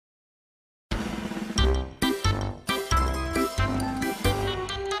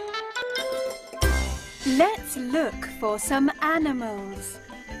Let's look for some animals.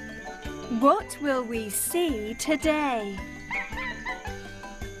 What will we see today?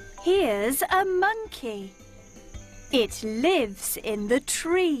 Here's a monkey. It lives in the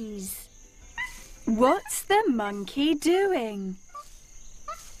trees. What's the monkey doing?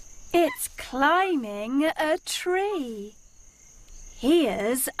 It's climbing a tree.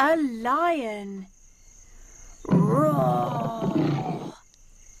 Here's a lion. Roar!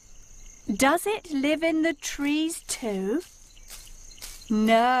 Does it live in the trees too?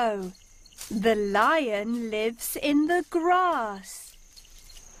 No, the lion lives in the grass.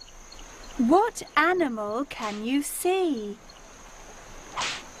 What animal can you see?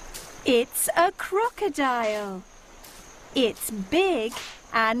 It's a crocodile. It's big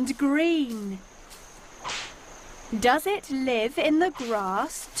and green. Does it live in the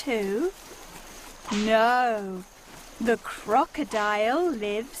grass too? No, the crocodile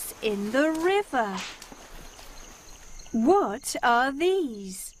lives in the river. What are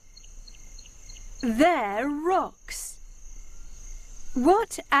these? They're rocks.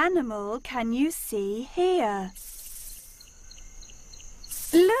 What animal can you see here?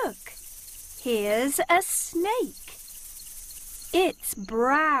 Look, here's a snake. It's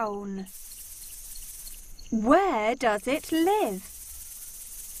brown. Where does it live?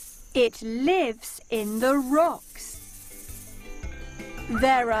 It lives in the rocks.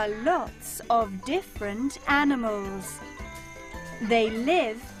 There are lots of different animals. They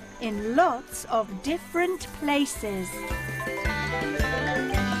live in lots of different places.